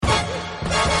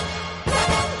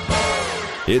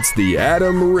It's the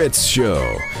Adam Ritz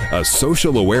Show, a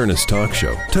social awareness talk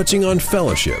show touching on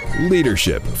fellowship,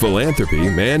 leadership, philanthropy,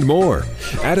 and more.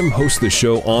 Adam hosts the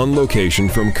show on location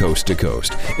from coast to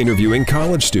coast, interviewing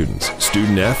college students,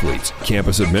 student athletes,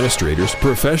 campus administrators,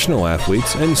 professional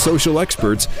athletes, and social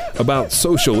experts about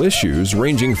social issues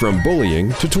ranging from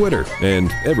bullying to Twitter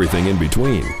and everything in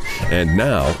between. And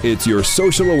now, it's your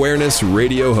social awareness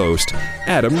radio host,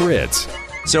 Adam Ritz.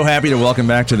 So happy to welcome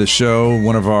back to the show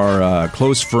one of our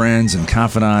close friends and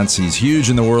confidants. He's huge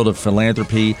in the world of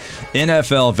philanthropy,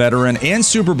 NFL veteran, and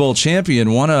Super Bowl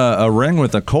champion. Won a ring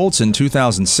with the Colts in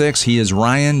 2006. He is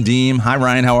Ryan Deem. Hi,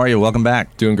 Ryan. How are you? Welcome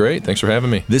back. Doing great. Thanks for having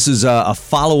me. This is a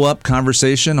follow-up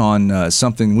conversation on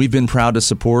something we've been proud to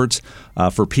support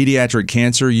for pediatric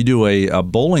cancer. You do a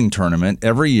bowling tournament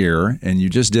every year, and you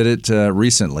just did it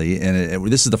recently. And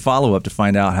this is the follow-up to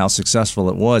find out how successful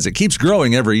it was. It keeps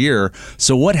growing every year.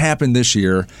 So what happened this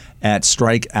year at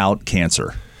Strike Out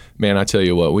Cancer? Man, I tell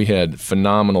you what, we had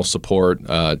phenomenal support.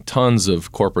 Tons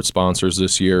of corporate sponsors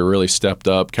this year really stepped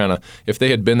up. Kind of, if they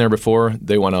had been there before,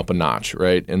 they went up a notch,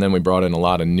 right? And then we brought in a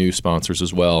lot of new sponsors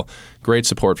as well. Great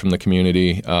support from the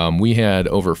community. We had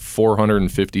over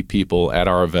 450 people at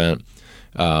our event.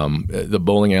 The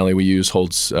bowling alley we use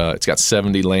holds, it's got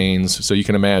 70 lanes. So you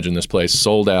can imagine this place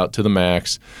sold out to the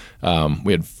max.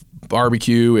 We had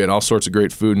barbecue, we had all sorts of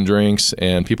great food and drinks,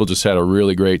 and people just had a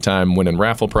really great time winning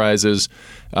raffle prizes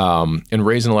and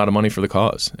raising a lot of money for the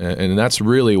cause. And that's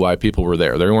really why people were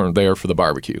there. They weren't there for the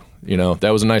barbecue. You know, that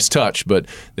was a nice touch, but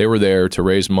they were there to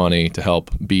raise money to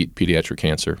help beat pediatric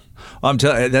cancer.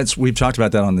 We've talked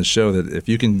about that on the show, that if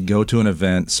you can go to an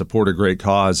event, support a great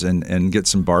cause, and get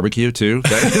some barbecue too,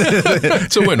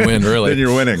 it's a win-win, really. Then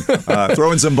you're winning.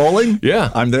 Throw in some bowling?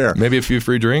 Yeah. I'm there. Maybe a few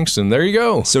free drinks, and there you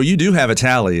go. So you do have a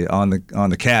tally on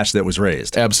the cash that was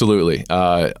raised. Absolutely.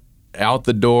 Out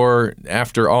the door,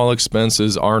 after all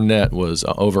expenses, our net was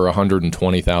over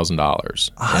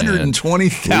 $120,000.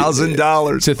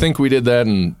 $120,000. To think we did that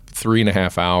in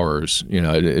 3.5 hours, you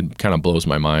know, it kind of blows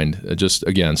my mind. Just,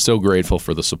 again, so grateful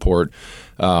for the support.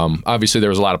 Obviously, there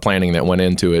was a lot of planning that went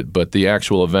into it, but the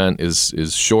actual event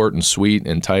is short and sweet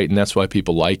and tight, and that's why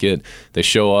people like it. They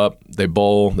show up, they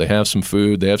bowl, they have some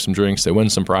food, they have some drinks, they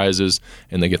win some prizes,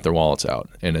 and they get their wallets out,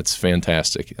 and it's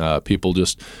fantastic. People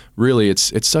just really,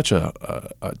 it's such a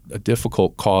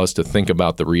difficult cause to think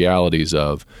about the realities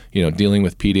of, you know, dealing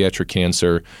with pediatric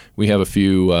cancer. We have a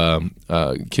few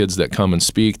kids that come and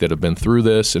speak that have been through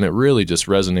this, and it really just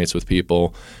resonates with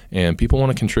people, and people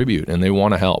want to contribute, and they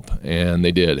want to help, and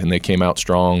they did, and they came out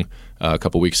strong a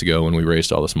couple weeks ago when we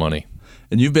raised all this money.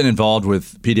 And you've been involved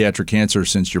with pediatric cancer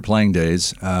since your playing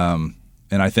days,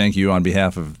 and I thank you on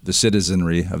behalf of the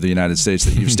citizenry of the United States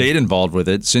that you've stayed involved with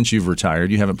it since you've retired.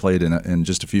 You haven't played in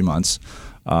just a few months.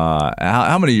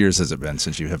 How many years has it been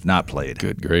since you have not played?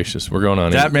 Good gracious. We're going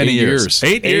on that many years.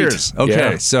 8 years.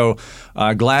 Okay. Yeah. So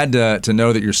glad to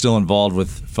know that you're still involved with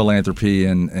philanthropy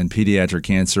and pediatric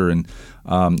cancer and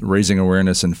raising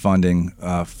awareness and funding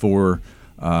for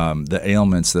the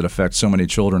ailments that affect so many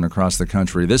children across the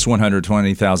country. This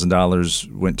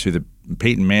 $120,000 went to the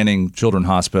Peyton Manning Children's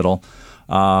Hospital.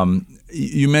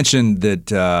 You mentioned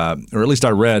that, or at least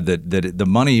I read that the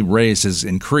money raised has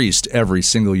increased every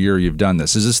single year you've done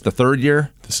this. Is this the third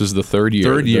year? This is the third year.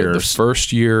 Third year. The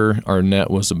first year, our net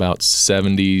was about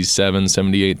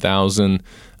 78,000.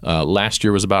 Last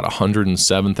year was about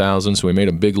 107,000. So we made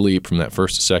a big leap from that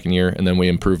first to second year, and then we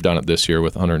improved on it this year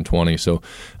with 120. So,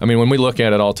 I mean, when we look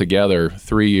at it all together,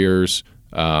 3 years,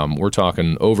 we're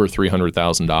talking over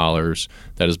 $300,000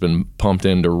 that has been pumped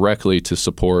in directly to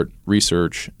support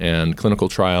research and clinical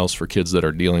trials for kids that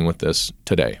are dealing with this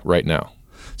today, right now.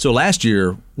 So last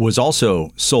year was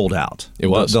also sold out. It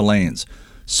was. The lanes.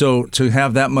 So to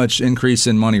have that much increase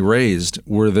in money raised,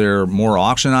 were there more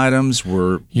auction items?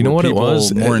 Were people what it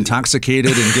was? More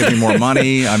intoxicated and giving more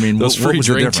money? I mean, those free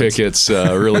drink tickets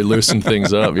really loosened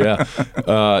things up. Yeah,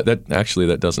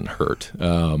 that doesn't hurt.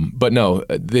 But no,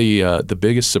 the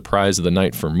biggest surprise of the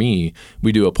night for me,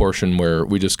 we do a portion where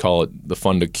we just call it the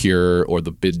fund to cure or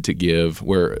the bid to give,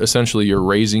 where essentially you're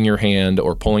raising your hand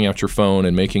or pulling out your phone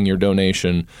and making your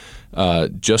donation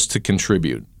just to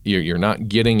contribute. You're not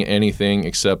getting anything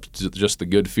except just the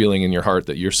good feeling in your heart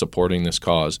that you're supporting this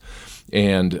cause.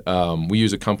 And we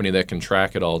use a company that can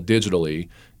track it all digitally,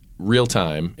 real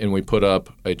time, and we put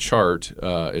up a chart.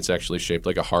 It's actually shaped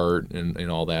like a heart and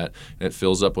all that, and it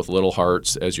fills up with little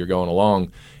hearts as you're going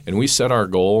along. And we set our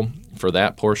goal for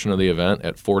that portion of the event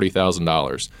at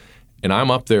 $40,000. And I'm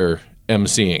up there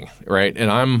emceeing, right?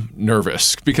 And I'm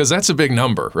nervous because that's a big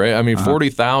number, right? I mean,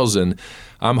 40,000.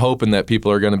 I'm hoping that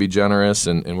people are going to be generous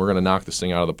and we're going to knock this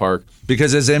thing out of the park.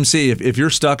 Because as MC, if you're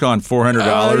stuck on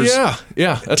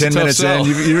 $400, that's 10 minutes in,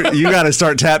 you got to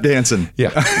start tap dancing.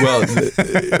 Yeah. Well,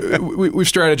 we've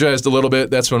strategized a little bit.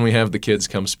 That's when we have the kids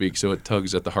come speak, so it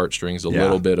tugs at the heartstrings a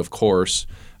little bit, of course.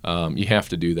 You have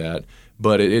to do that.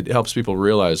 But it helps people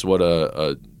realize what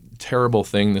a terrible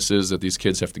thing this is that these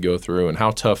kids have to go through and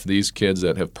how tough these kids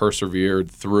that have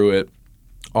persevered through it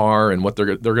are and what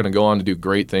they're going to go on to do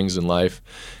great things in life.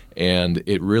 And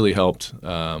it really helped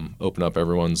open up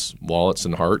everyone's wallets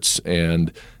and hearts,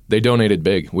 and they donated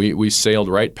big. We sailed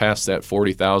right past that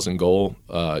 40,000 goal,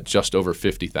 just over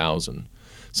 50,000.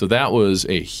 So that was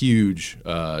a huge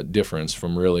difference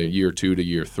from really year 2 to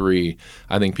year 3.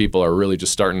 I think people are really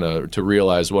just starting to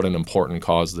realize what an important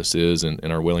cause this is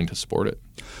and are willing to support it.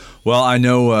 Well, I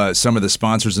know some of the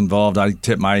sponsors involved. I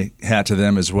tip my hat to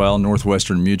them as well.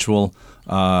 Northwestern Mutual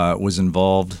was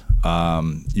involved.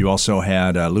 You also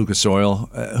had Lucas Oil.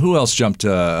 Who else jumped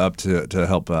up to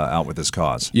help out with this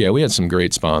cause? Yeah, we had some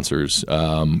great sponsors.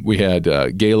 We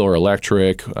had Gaylor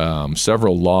Electric,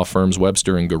 several law firms,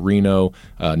 Webster and Garino,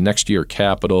 Next Year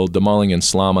Capital, Demalling and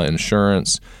Slama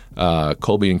Insurance,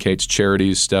 Colby and Cates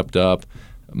Charities stepped up.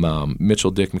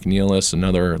 Mitchell Dick McNeilis,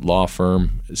 another law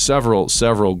firm,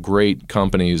 several great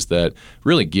companies that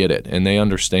really get it, and they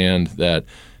understand that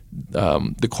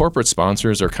the corporate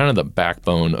sponsors are kind of the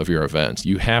backbone of your event.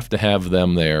 You have to have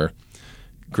them there.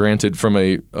 Granted, from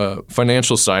a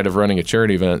financial side of running a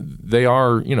charity event, they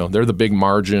are, they're the big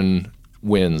margin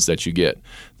wins that you get.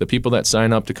 The people that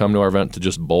sign up to come to our event to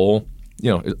just bowl,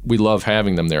 we love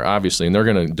having them there, obviously, and they're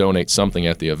going to donate something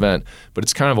at the event, but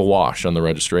it's kind of a wash on the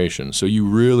registration. So you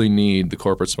really need the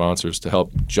corporate sponsors to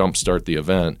help jumpstart the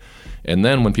event. And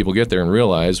then when people get there and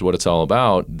realize what it's all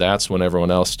about, that's when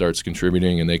everyone else starts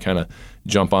contributing and they kind of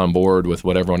jump on board with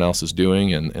what everyone else is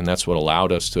doing, and that's what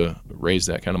allowed us to raise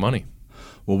that kind of money.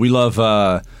 Well, we love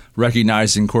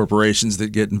recognizing corporations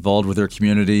that get involved with their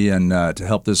community and to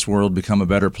help this world become a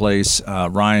better place.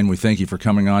 Ryan, we thank you for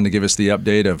coming on to give us the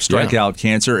update of Strike Out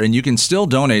Cancer. And you can still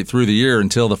donate through the year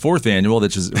until the 4th annual,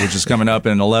 which is coming up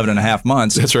in 11 and a half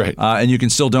months. That's right. And you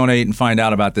can still donate and find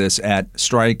out about this at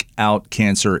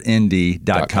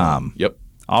strikeoutcancerindy.com. Yep.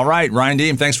 All right, Ryan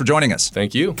Deem, thanks for joining us.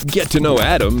 Thank you. Get to know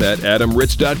Adam at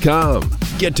adamritz.com.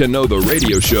 Get to know the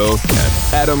radio show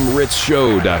at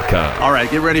adamritzshow.com. All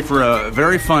right, get ready for a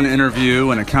very fun interview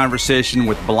and a conversation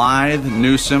with Blythe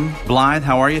Newsome. Blythe,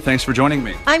 how are you? Thanks for joining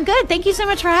me. I'm good. Thank you so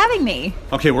much for having me.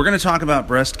 Okay, we're going to talk about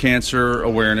breast cancer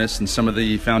awareness and some of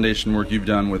the foundation work you've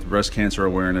done with breast cancer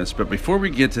awareness. But before we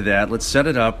get to that, let's set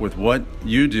it up with what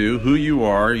you do, who you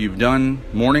are. You've done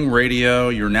morning radio.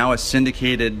 You're now a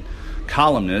syndicated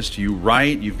columnist. You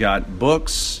write. You've got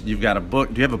books. You've got a book.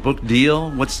 Do you have a book deal?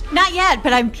 Not yet,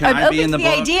 but I'm open to the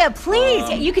idea. Please,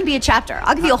 you can be a chapter.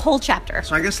 I'll give you a whole chapter.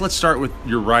 So I guess let's start with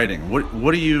your writing.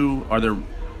 What do you? Are there?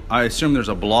 I assume there's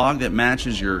a blog that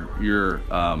matches your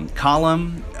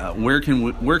column. Where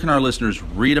can our listeners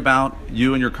read about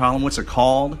you and your column? What's it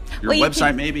called? Your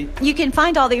website, maybe? You can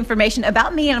find all the information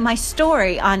about me and my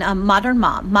story on Modern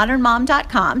Mom,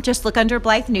 modernmom.com. Just look under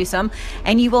Blythe Newsome,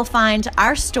 and you will find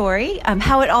our story,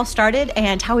 how it all started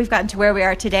and how we've gotten to where we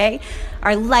are today.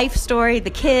 Our life story, the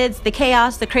kids, the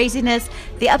chaos, the craziness,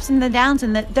 the ups and the downs,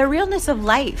 and the realness of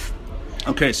life.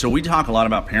 Okay, so we talk a lot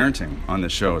about parenting on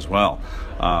this show as well.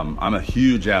 I'm a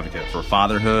huge advocate for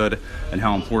fatherhood and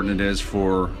how important it is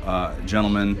for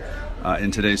gentlemen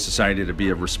in today's society to be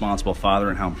a responsible father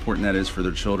and how important that is for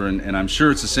their children. And I'm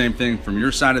sure it's the same thing from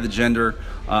your side of the gender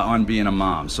on being a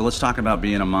mom. So let's talk about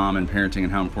being a mom and parenting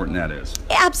and how important that is.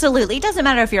 Absolutely. It doesn't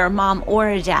matter if you're a mom or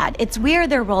a dad. We are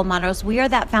their role models. We are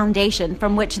that foundation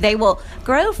from which they will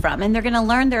grow from, and they're going to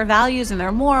learn their values and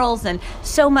their morals and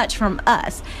so much from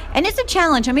us. And it's a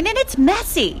challenge. And it's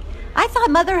messy. I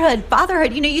thought motherhood,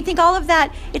 fatherhood, you think all of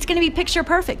that, it's going to be picture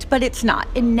perfect, but it's not.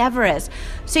 It never is.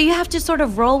 So you have to sort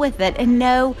of roll with it and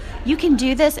know you can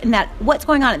do this, and that what's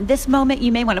going on at this moment,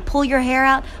 you may want to pull your hair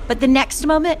out, but the next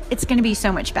moment, it's going to be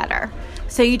so much better.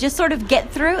 So you just sort of get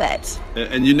through it.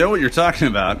 And you know what you're talking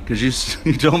about, because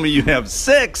you told me you have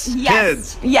 6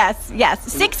 kids.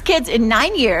 Yes. 6 kids in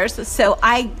 9 years. So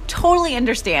I totally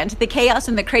understand the chaos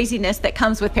and the craziness that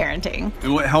comes with parenting.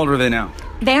 And how old are they now?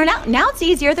 They are now it's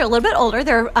easier. They're a little bit older.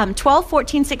 They're 12,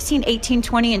 14, 16, 18,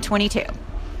 20, and 22.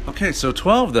 Okay, so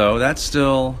 12 though, that's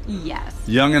still Yes.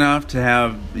 young enough to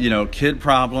have, kid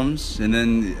problems, and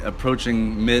then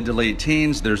approaching mid to late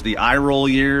teens, there's the eye roll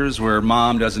years where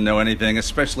mom doesn't know anything,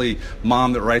 especially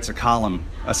mom that writes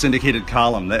a syndicated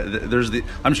column.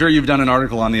 I'm sure you've done an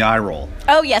article on the eye roll.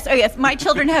 Oh, yes. My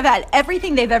children have had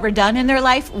everything they've ever done in their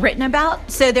life written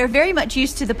about, so they're very much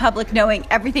used to the public knowing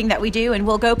everything that we do, and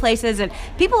we'll go places, and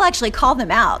people actually call them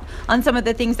out on some of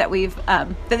the things that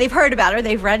they've heard about or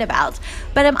they've read about.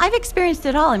 But I've experienced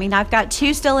it all. I mean, I've got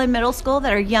 2 still in middle school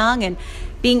that are young and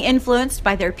being influenced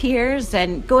by their peers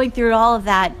and going through all of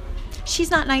that. She's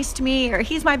not nice to me, or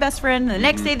he's my best friend, and the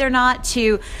next day they're not,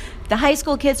 to the high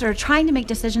school kids who are trying to make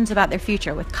decisions about their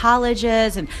future with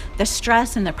colleges and the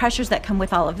stress and the pressures that come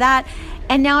with all of that.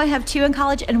 And now I have 2 in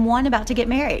college and 1 about to get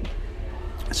married.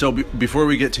 So before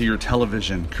we get to your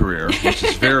television career, which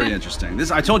is very interesting,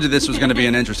 I told you this was going to be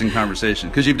an interesting conversation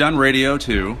because you've done radio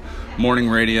too, morning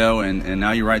radio, and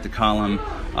now you write the column,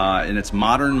 and it's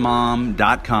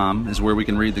modernmom.com is where we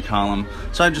can read the column.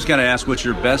 So I just got to ask, what's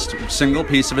your best single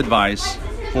piece of advice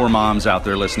for moms out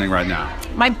there listening right now?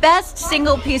 My best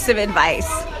single piece of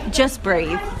advice: just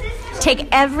breathe. Take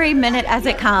every minute as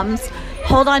it comes.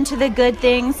 Hold on to the good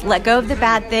things. Let go of the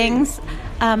bad things.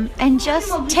 And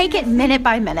just take it minute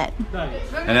by minute.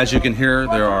 And as you can hear,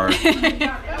 there are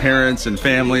parents and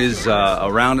families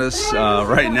around us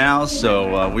right now,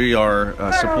 so we are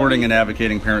supporting and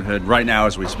advocating parenthood right now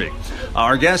as we speak.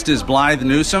 Our guest is Blythe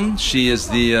Newsome. She is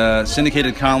the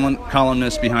syndicated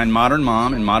columnist behind Modern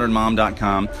Mom and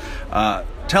modernmom.com.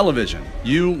 Television,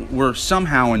 you were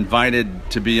somehow invited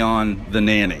to be on The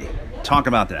Nanny. Talk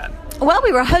about that. Well,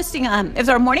 we were hosting, it was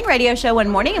our morning radio show one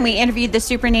morning, and we interviewed the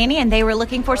Super Nanny, and they were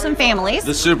looking for some families.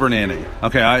 The Super Nanny.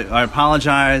 Okay, I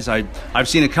apologize. I've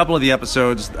seen a couple of the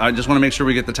episodes. I just want to make sure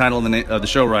we get the title of the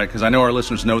show right, because I know our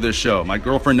listeners know this show. My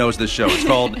girlfriend knows this show. It's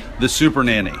called The Super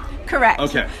Nanny. Correct.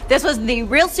 Okay. This was the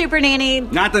real Super Nanny.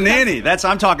 Not the Nanny.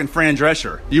 I'm talking Fran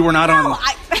Drescher. You were not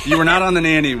you were not on The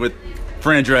Nanny with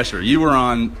Fran Drescher. You were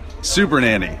on Super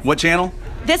Nanny. What channel?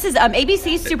 This is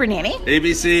ABC's Super Nanny.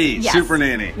 ABC, yes. Super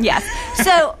Nanny. Yes.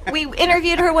 So we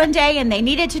interviewed her one day, and they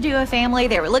needed to do a family.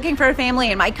 They were looking for a family,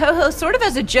 and my co-host, sort of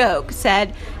as a joke,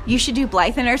 said, you should do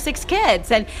Blythe and her 6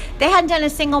 kids. And they hadn't done a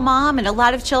single mom and a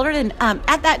lot of children. And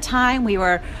at that time, we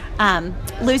were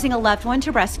losing a loved one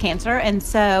to breast cancer. And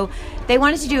so they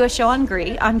wanted to do a show on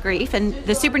grief. And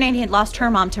the Super Nanny had lost her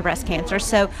mom to breast cancer.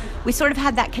 So we sort of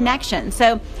had that connection.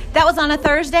 So that was on a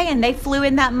Thursday, and they flew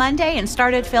in that Monday and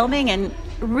started filming, and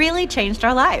really changed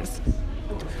our lives.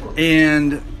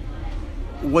 And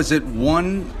was it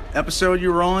one episode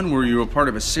you were on? Were you a part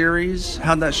of a series?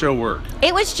 How'd that show work?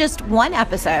 It was just one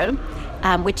episode,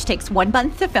 which takes 1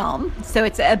 month to film. So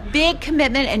it's a big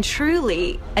commitment and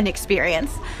truly an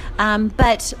experience.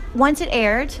 But once it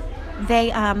aired,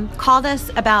 they called us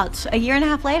about 1.5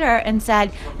 years later and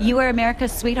said, you are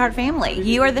America's sweetheart family.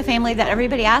 You are the family that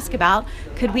everybody asks about.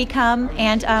 Could we come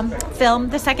and film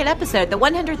the 2nd episode, the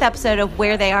 100th episode of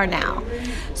Where They Are Now?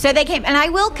 So they came, and I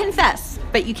will confess,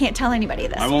 but you can't tell anybody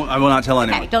this. I will not tell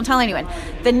anyone. Okay, don't tell anyone.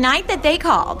 The night that they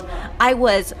called, I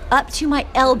was up to my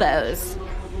elbows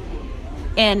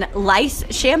in lice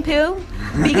shampoo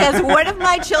because one of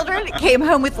my children came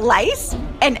home with lice,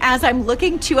 and as I'm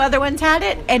looking, 2 other ones had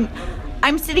it, and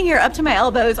I'm sitting here up to my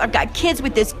elbows. I've got kids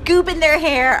with this goop in their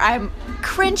hair. I'm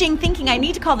cringing, thinking I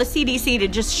need to call the CDC to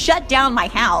just shut down my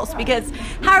house, because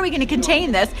how are we going to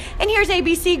contain this? And here's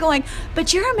ABC going,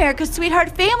 but you're America's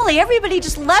sweetheart family. Everybody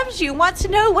just loves you, wants to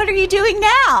know, what are you doing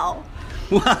now?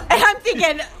 What? And I'm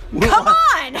thinking, come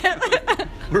on.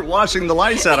 We're washing the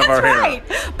lice out of our hair. That's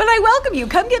right. But I welcome you.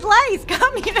 Come get lice.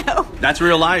 Come, That's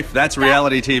real life. That's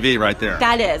reality TV right there.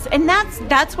 That is. And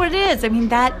that's what it is. I mean,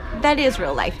 that is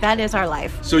real life. That is our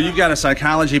life. So you've got a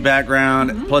psychology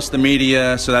background, plus the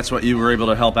media, so that's what you were able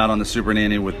to help out on the Super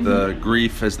Nanny with the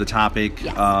grief as the topic.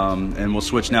 Yes. And we'll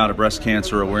switch now to breast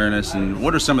cancer awareness. And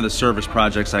what are some of the service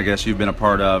projects, I guess, you've been a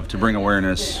part of to bring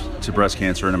awareness to breast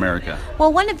cancer in America?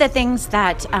 Well, one of the things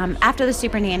that after the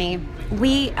Super Nanny,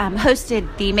 we hosted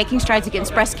the Making Strides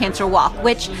Against Breast Cancer Walk,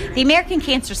 which the American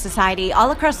Cancer Society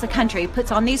all across the country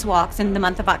puts on these walks in the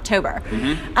month of October.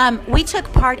 Mm-hmm. We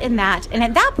took part in that, and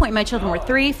at that point my children were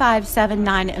 3, 5, 7,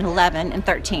 9, and 11, and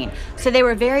 13. So they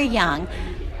were very young.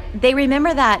 They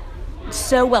remember that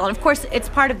so well, and of course it's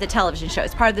part of the television show.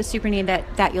 It's part of the Super Nanny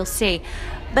that you'll see.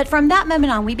 But from that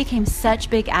moment on, we became such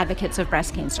big advocates of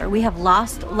breast cancer. We have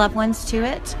lost loved ones to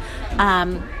it.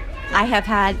 I have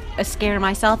had a scare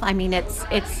myself. I mean, it's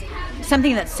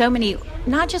something that so many,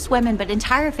 not just women, but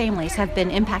entire families have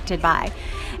been impacted by.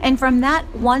 And from that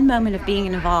one moment of being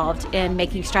involved in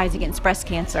Making Strides Against Breast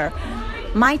Cancer,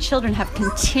 my children have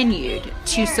continued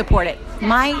to support it.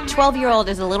 My 12-year-old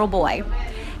is a little boy,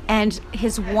 and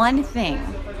his one thing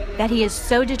that he is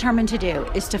so determined to do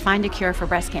is to find a cure for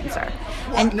breast cancer.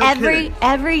 And No kidding.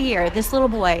 every year, this little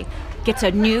boy gets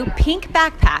a new pink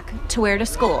backpack to wear to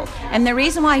school. And the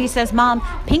reason why he says, Mom,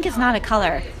 pink is not a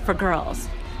color for girls.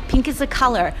 Pink is a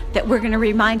color that we're going to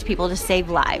remind people to save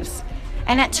lives.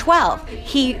 And at 12,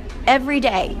 he every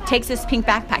day takes this pink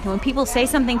backpack. And when people say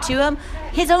something to him,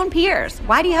 his own peers,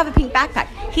 why do you have a pink backpack?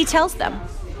 He tells them,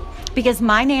 because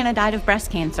my Nana died of breast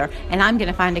cancer and I'm going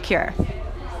to find a cure.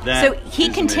 So he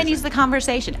continues the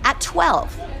conversation at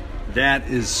 12. That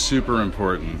is super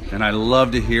important, and I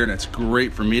love to hear it. And it's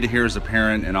great for me to hear as a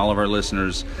parent and all of our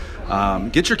listeners.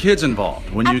 Get your kids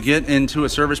involved. When you get into a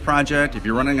service project, if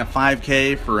you're running a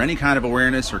 5K for any kind of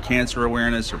awareness or cancer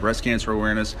awareness or breast cancer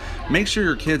awareness, make sure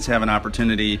your kids have an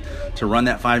opportunity to run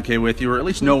that 5K with you, or at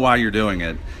least know why you're doing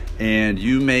it. And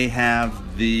you may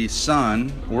have the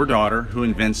son or daughter who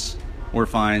invents or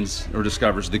finds or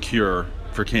discovers the cure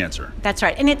for cancer. That's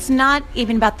right. And it's not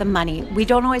even about the money. We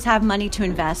don't always have money to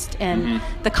invest in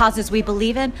the causes we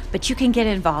believe in, but you can get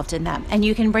involved in them, and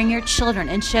you can bring your children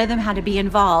and show them how to be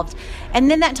involved. And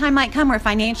then that time might come where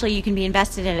financially you can be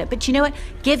invested in it. But you know what?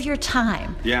 Give your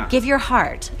time. Yeah. Give your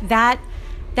heart. That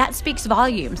speaks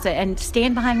volumes, and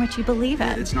stand behind what you believe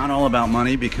in. It's not all about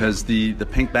money, because the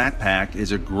pink backpack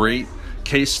is a great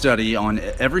case study on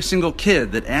every single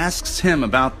kid that asks him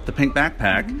about the pink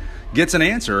backpack gets an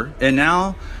answer, and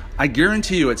now I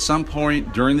guarantee you at some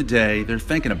point during the day they're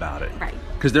thinking about it. Right.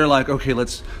 Because they're like, okay,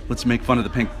 let's make fun of the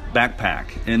pink backpack,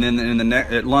 and then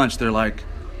at lunch they're like,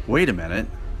 wait a minute,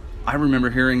 I remember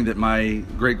hearing that my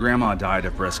great grandma died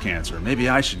of breast cancer. Maybe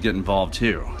I should get involved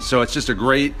too. So it's just a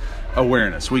great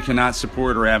awareness. We cannot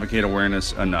support or advocate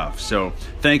awareness enough. So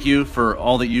thank you for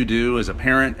all that you do as a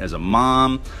parent, as a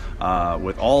mom,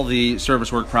 with all the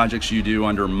service work projects you do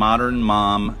under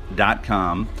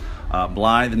modernmom.com.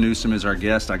 Blythe Newsome is our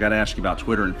guest. I got to ask you about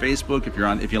Twitter and Facebook. If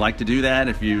you like to do that,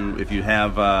 if you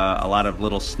have a lot of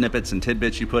little snippets and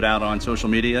tidbits you put out on social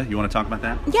media, you want to talk about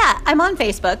that? Yeah, I'm on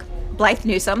Facebook, Blythe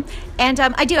Newsome, and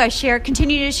I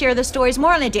continue to share the stories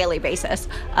more on a daily basis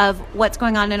of what's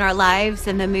going on in our lives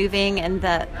and the moving and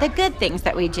the good things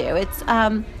that we do. It's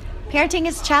parenting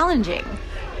is challenging,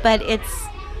 but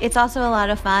it's also a lot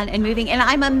of fun and moving. And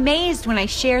I'm amazed when I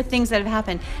share things that have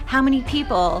happened, how many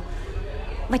people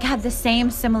have the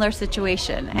same similar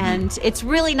situation. And it's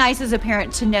really nice as a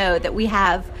parent to know that we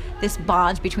have this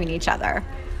bond between each other.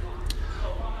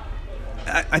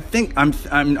 I think I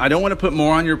don't want to put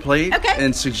more on your plate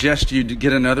and suggest you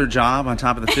get another job on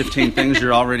top of the 15 things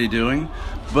you're already doing,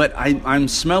 but I'm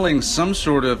smelling some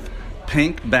sort of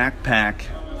pink backpack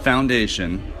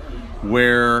foundation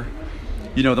where,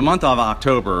 the month of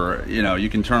October, you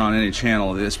can turn on any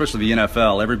channel, especially the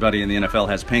NFL. Everybody in the NFL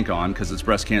has pink on because it's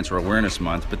Breast Cancer Awareness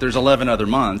Month, but there's 11 other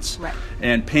months, right.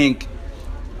 And pink,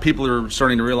 people are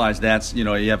starting to realize that's, you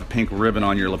have a pink ribbon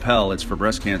on your lapel, it's for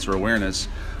breast cancer awareness.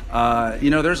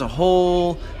 There's a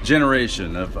whole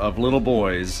generation of little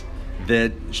boys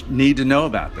that need to know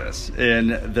about this.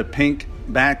 And the Pink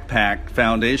Backpack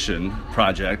Foundation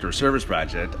project or service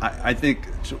project, I think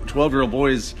 12-year-old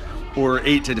boys or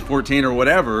 8 to 14 or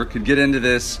whatever could get into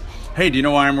this. Hey, do you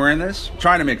know why I'm wearing this?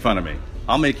 Try to make fun of me.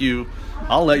 I'll let you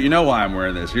know why I'm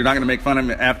wearing this. You're not going to make fun of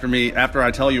me after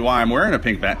I tell you why I'm wearing a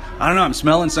pink bag. I don't know, I'm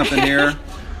smelling something here.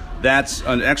 That's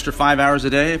an extra 5 hours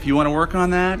a day if you want to work on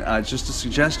that. It's just a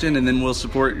suggestion, and then we'll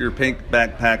support your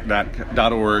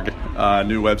pinkbackpack.org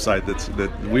new website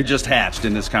that we just hatched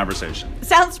in this conversation.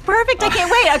 Sounds perfect. I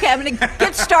can't wait. Okay, I'm going to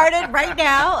get started right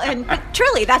now. But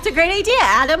truly, that's a great idea,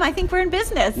 Adam. I think we're in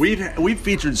business. We've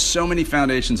featured so many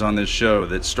foundations on this show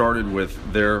that started with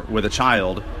a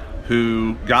child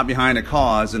who got behind a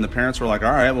cause, and the parents were like,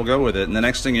 all right, we'll go with it. And the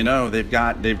next thing you know,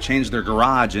 they've changed their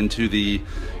garage into the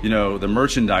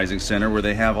merchandising center where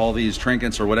they have all these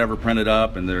trinkets or whatever printed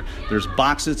up, and there's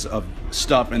boxes of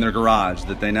stuff in their garage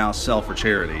that they now sell for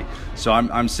charity. So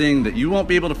I'm seeing that you won't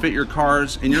be able to fit your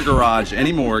cars in your garage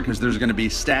anymore because there's going to be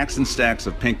stacks and stacks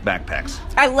of pink backpacks.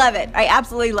 I love it. I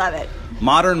absolutely love it.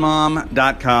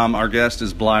 modernmom.com. Our guest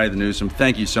is Blythe Newsome.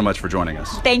 Thank you so much for joining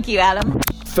us. Thank you, Adam.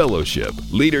 Fellowship,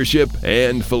 leadership,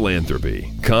 and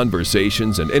philanthropy.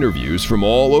 Conversations and interviews from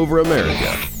all over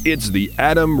America. It's the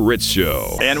Adam Ritz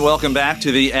Show. And welcome back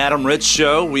to the Adam Ritz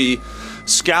Show. We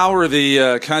scour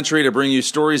the country to bring you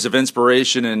stories of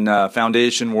inspiration and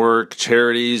foundation work,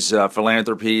 charities,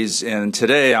 philanthropies. And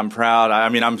today I'm proud.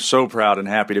 I'm so proud and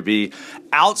happy to be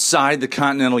outside the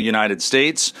continental United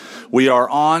States. We are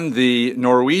on the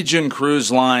Norwegian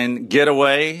Cruise Line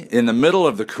getaway in the middle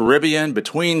of the Caribbean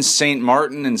between St.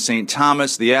 Martin and St.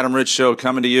 Thomas. The Adam Rich Show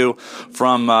coming to you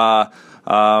from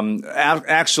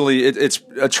actually, it's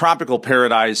a tropical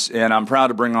paradise, and I'm proud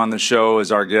to bring on the show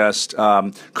as our guest,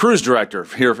 cruise director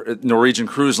here at Norwegian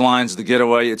Cruise Lines, The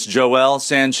Getaway. It's Joel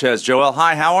Sanchez. Joel,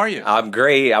 hi, how are you? I'm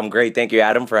great. Thank you,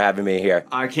 Adam, for having me here.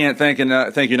 I can't thank you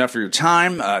enough for your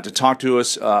time to talk to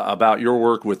us about your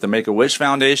work with the Make-A-Wish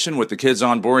Foundation, with the kids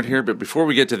on board here. But before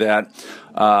we get to that,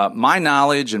 my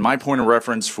knowledge and my point of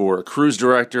reference for a cruise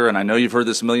director, and I know you've heard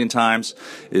this a million times,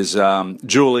 is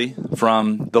Julie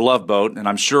from the Love Boat. And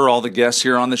I'm sure all the guests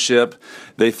here on the ship,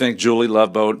 they think Julie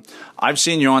Love Boat. I've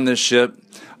seen you on this ship.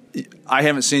 I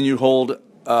haven't seen you hold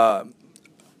a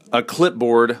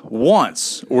clipboard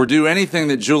once or do anything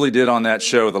that Julie did on that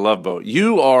show, The Love Boat.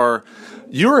 You're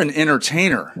an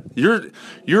entertainer.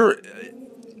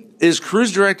 Is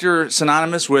cruise director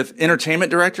synonymous with entertainment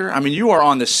director? I mean, you are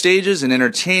on the stages and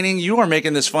entertaining. You are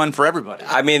making this fun for everybody.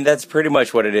 I mean, that's pretty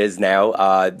much what it is now.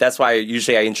 That's why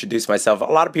usually I introduce myself. A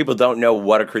lot of people don't know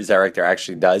what a cruise director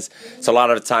actually does. So a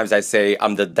lot of the times I say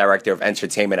I'm the director of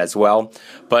entertainment as well.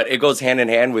 But it goes hand in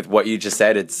hand with what you just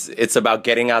said. It's about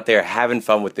getting out there, having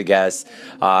fun with the guests.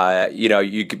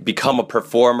 You could become a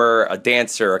performer, a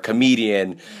dancer, a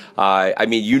comedian. I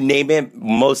mean, you name it,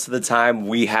 most of the time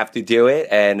we have to do it,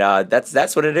 and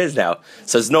that's what it is now.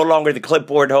 So it's no longer the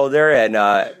clipboard holder, and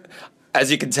as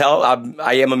you can tell,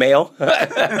 I am a male.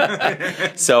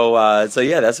 So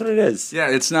yeah, that's what it is. Yeah,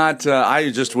 it's not, I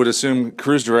just would assume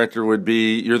cruise director would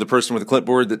be, you're the person with a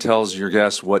clipboard that tells your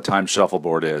guests what time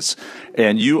shuffleboard is.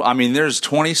 And there's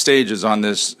 20 stages on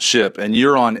this ship, and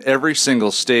you're on every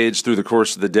single stage through the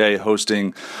course of the day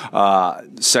hosting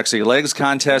sexy legs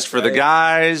contest for the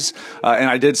guys, and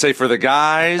I did say for the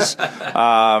guys,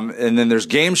 and then there's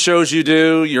game shows you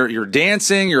do, you're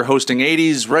dancing, you're hosting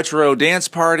 80s retro dance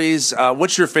parties.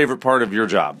 What's your favorite part of your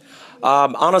job?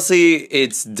 Honestly,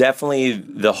 it's definitely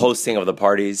the hosting of the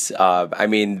parties. I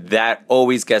mean, that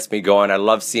always gets me going. I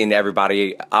love seeing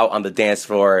everybody out on the dance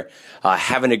floor,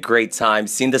 having a great time.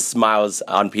 Seeing the smiles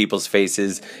on people's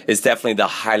faces is definitely the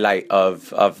highlight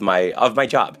of my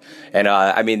job. And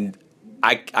I mean,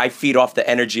 I feed off the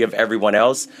energy of everyone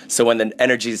else. So when the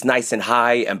energy is nice and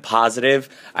high and positive,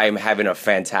 I am having a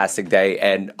fantastic day.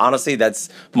 And honestly, that's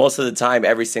most of the time,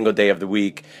 every single day of the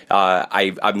week,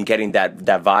 I'm getting that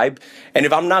vibe. And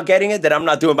if I'm not getting it, then I'm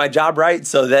not doing my job right.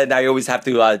 So then I always have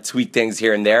to tweak things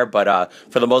here and there. But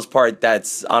for the most part,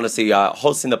 that's honestly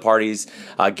hosting the parties,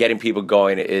 getting people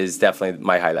going is definitely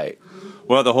my highlight.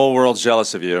 Well, the whole world's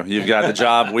jealous of you. You've got the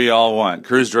job we all want.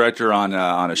 Cruise director on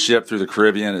a ship through the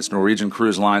Caribbean. It's Norwegian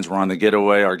Cruise Lines. We're on the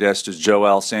getaway. Our guest is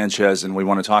Joel Sanchez, and we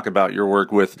want to talk about your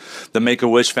work with the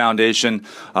Make-A-Wish Foundation,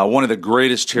 one of the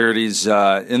greatest charities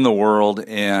in the world,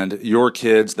 and your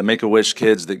kids, the Make-A-Wish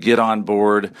kids that get on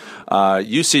board.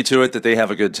 You see to it that they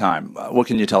have a good time. What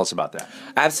can you tell us about that?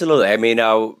 Absolutely. I mean,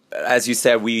 as you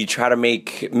said, we try to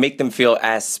make them feel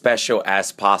as special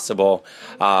as possible.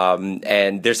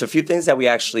 And there's a few things that we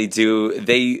actually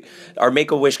do. Our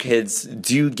Make-A-Wish kids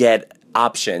do get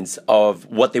options of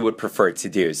what they would prefer to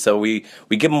do. So we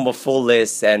give them a full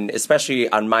list, and especially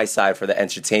on my side for the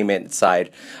entertainment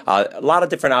side, a lot of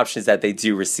different options that they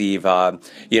do receive. A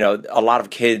lot of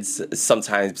kids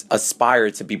sometimes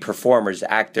aspire to be performers,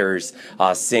 actors,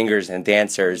 singers, and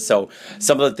dancers. So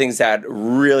some of the things that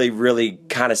really, really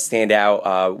kind of stand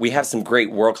out, we have some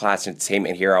great world-class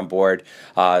entertainment here on board,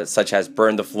 such as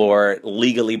Burn the Floor,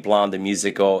 Legally Blonde, the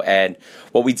musical. And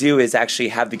what we do is actually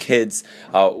have the kids,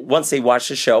 once they watch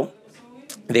the show,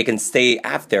 they can stay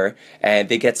after and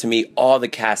they get to meet all the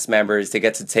cast members. They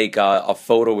get to take a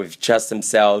photo with just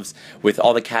themselves, with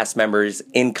all the cast members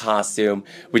in costume,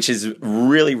 which is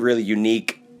really, really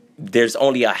unique. There's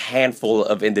only a handful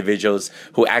of individuals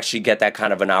who actually get that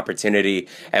kind of an opportunity,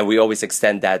 and we always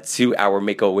extend that to our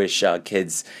Make-A-Wish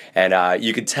kids. And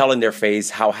you can tell in their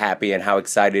face how happy and how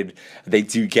excited they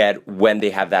do get when they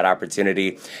have that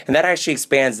opportunity. And that actually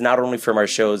expands not only from our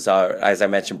shows, as I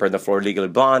mentioned, Burn the Floor, Legally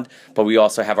Blonde, but we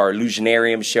also have our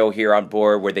Illusionarium show here on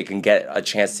board where they can get a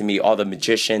chance to meet all the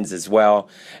magicians as well.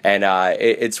 And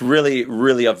it's really,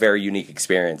 really a very unique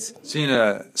experience. Seeing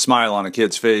a smile on a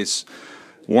kid's face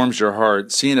warms your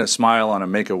heart. Seeing a smile on a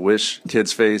Make-A-Wish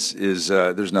kid's face is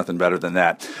there's nothing better than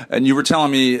that. And you were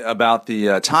telling me about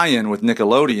the tie-in with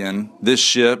Nickelodeon. This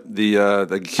ship,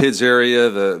 the kids area,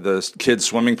 the kids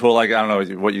swimming pool, like I don't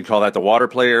know what you call that, the water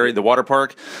play area, the water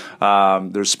park.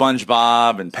 There's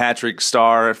SpongeBob and Patrick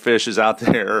Starfish is out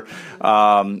there.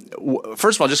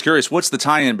 First of all, just curious, what's the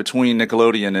tie-in between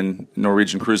Nickelodeon and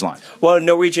Norwegian Cruise Line? Well,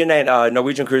 Norwegian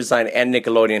Cruise Line and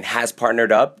Nickelodeon has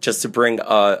partnered up just to bring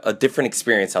a different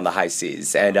experience on the high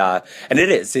seas, and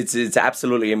it's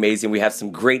absolutely amazing. We have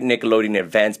some great Nickelodeon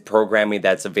events programming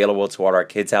that's available to all our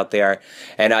kids out there,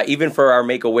 and even for our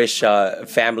Make-A-Wish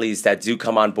families that do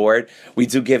come on board, we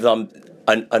do give them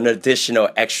an additional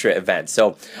extra event.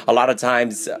 So a lot of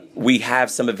times we have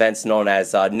some events known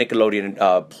as Nickelodeon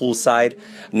Poolside,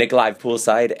 Nick Live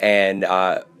Poolside, and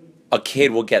a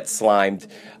kid will get slimed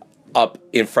up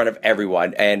in front of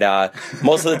everyone. And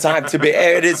most of the time,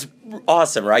 it is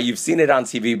awesome, right? You've seen it on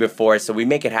TV before, so we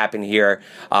make it happen here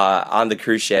on the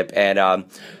cruise ship. And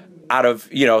out of,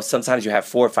 sometimes you have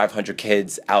 400 or 500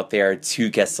 kids out there to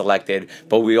get selected,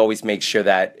 but we always make sure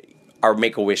that our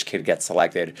Make-A-Wish kid gets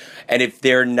selected. And if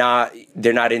they're not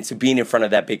into being in front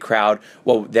of that big crowd,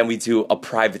 well, then we do a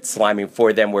private sliming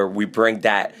for them where we bring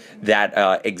that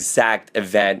exact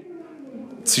event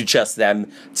to just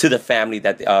them, to the family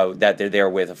that they're there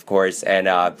with, of course, and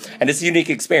it's a unique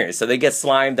experience. So they get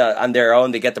slimed on their own.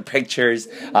 They get the pictures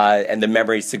and the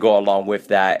memories to go along with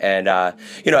that. And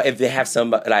if they have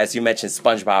some, as you mentioned,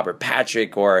 SpongeBob or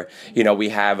Patrick, or we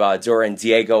have Dora and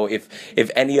Diego. If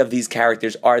any of these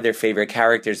characters are their favorite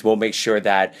characters, we'll make sure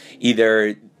that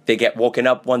either they get woken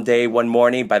up one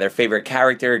morning by their favorite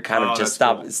character, kind of just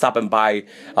stopping by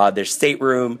their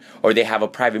stateroom, or they have a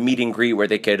private meet and greet where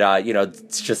they could,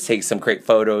 just take some great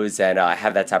photos and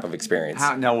have that type of experience.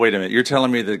 Now, wait a minute. You're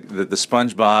telling me the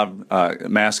SpongeBob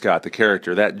mascot, the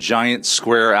character, that giant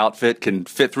square outfit can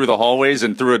fit through the hallways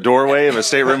and through a doorway of a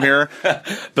stateroom here?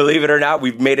 Believe it or not,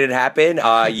 we've made it happen.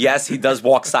 Yes, he does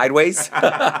walk sideways,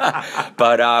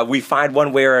 but we find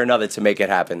one way or another to make it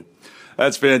happen.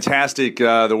 That's fantastic.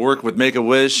 The work with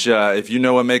Make-A-Wish. If you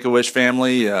know a Make-A-Wish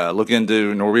family, look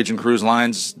into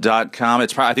NorwegianCruiseLines.com.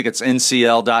 I think it's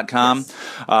NCL.com,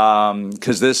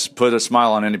 because this put a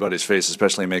smile on anybody's face,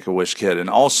 especially a Make-A-Wish kid.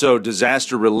 And also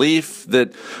disaster relief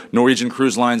that Norwegian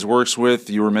Cruise Lines works with.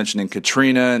 You were mentioning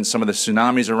Katrina and some of the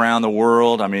tsunamis around the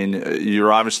world. I mean,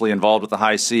 you're obviously involved with the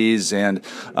high seas, and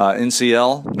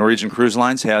NCL, Norwegian Cruise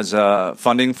Lines, has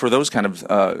funding for those kind of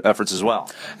efforts as well.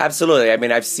 Absolutely. I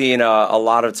mean, I've seen a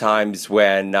lot of times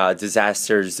when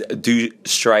disasters do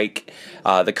strike,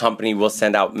 the company will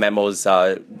send out memos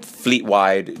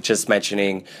fleet-wide, just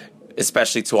mentioning,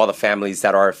 especially to all the families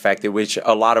that are affected, which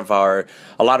a lot of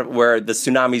where the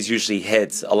tsunamis usually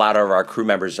hit, a lot of our crew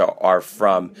members are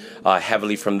from,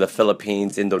 heavily from the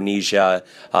Philippines, Indonesia,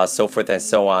 so forth and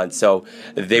so on. So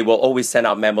they will always send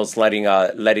out memos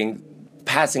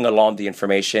passing along the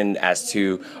information as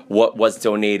to what was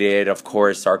donated. Of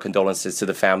course, our condolences to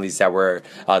the families that were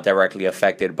directly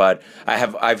affected. But I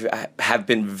have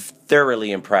been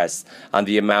thoroughly impressed on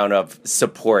the amount of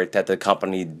support that the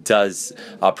company does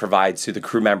provide to the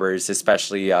crew members,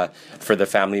 especially for the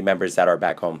family members that are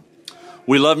back home.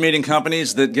 We love meeting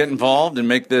companies that get involved and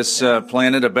make this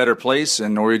planet a better place,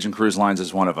 and Norwegian Cruise Lines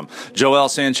is one of them. Joel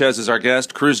Sanchez is our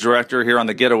guest, cruise director here on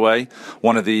the Getaway,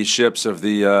 one of the ships of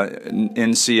the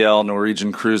NCL,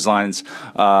 Norwegian Cruise Lines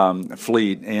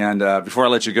fleet. And before I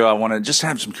let you go, I want to just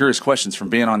have some curious questions from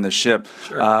being on this ship.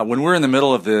 Sure. When we're in the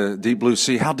middle of the deep blue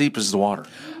sea, how deep is the water?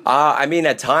 I mean,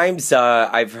 at times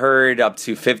I've heard up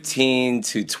to 15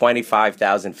 to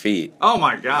 25,000 feet. Oh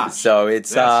my gosh! So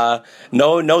it's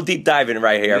no deep diving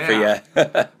right here for you.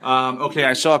 Okay,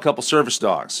 I saw a couple service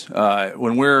dogs.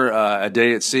 When we're a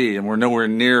day at sea and we're nowhere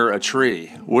near a tree,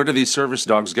 where do these service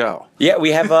dogs go? Yeah, we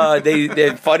have.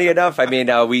 They're funny enough. I mean,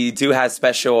 we do have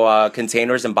special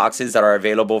containers and boxes that are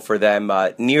available for them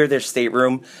near their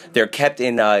stateroom. They're kept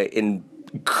in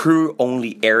crew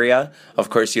only area. Of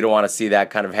course, you don't want to see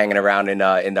that kind of hanging around in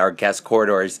our guest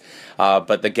corridors,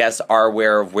 but the guests are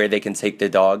aware of where they can take their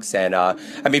dogs. And I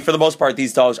mean, for the most part,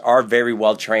 these dogs are very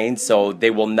well trained, so they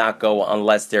will not go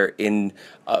unless they're in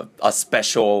a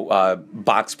special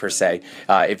box per se,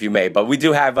 if you may. But we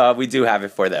do have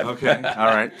it for them. Okay, all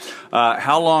right.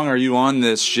 How long are you on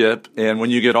this ship, and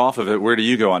when you get off of it, where do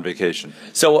you go on vacation?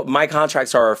 So my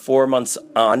contracts are 4 months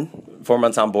on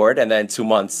board, and then 2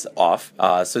 months off.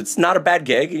 So it's not a bad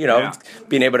gig,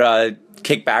 being able to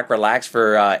kick back, relax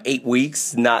for 8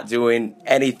 weeks, not doing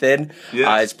anything.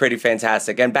 Yes. It's pretty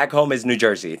fantastic. And back home is New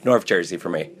Jersey, North Jersey for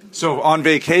me. So on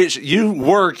vacation, you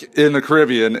work in the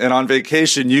Caribbean, and on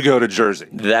vacation, you go to Jersey.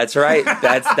 That's right.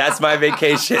 That's my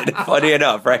vacation. Funny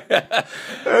enough, right?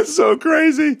 That's so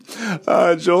crazy.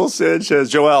 Joel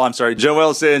Sanchez,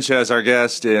 our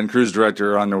guest and cruise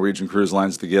director on Norwegian Cruise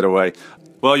Line's The Getaway.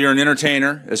 Well, you're an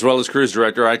entertainer as well as cruise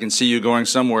director. I can see you going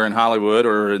somewhere in Hollywood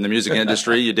or in the music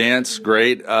industry. You dance,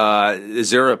 great. Is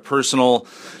there a personal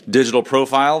digital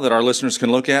profile that our listeners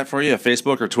can look at for you, a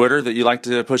Facebook or Twitter that you like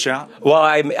to push out? Well,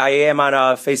 I am on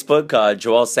Facebook,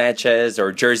 Joel Sanchez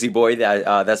or Jersey Boy.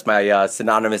 That's my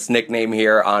synonymous nickname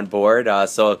here on board.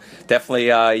 So definitely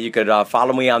you could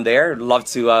follow me on there.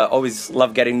 Always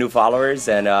love getting new followers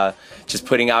and just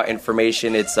putting out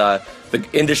information. It's the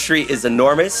industry is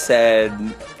enormous,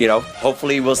 and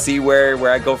hopefully we'll see where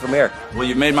I go from here. Well,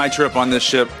 you've made my trip on this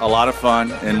ship a lot of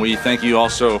fun, and we thank you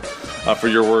also for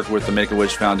your work with the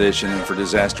Make-A-Wish Foundation and for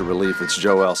disaster relief. It's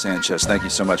Joel Sanchez. Thank you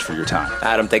so much for your time.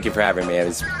 Adam, thank you for having me. It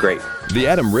was great. The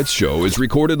Adam Ritz Show is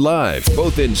recorded live,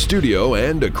 both in studio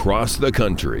and across the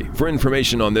country. For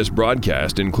information on this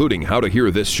broadcast, including how to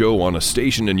hear this show on a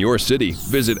station in your city,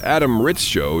 visit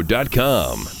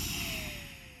adamritzshow.com.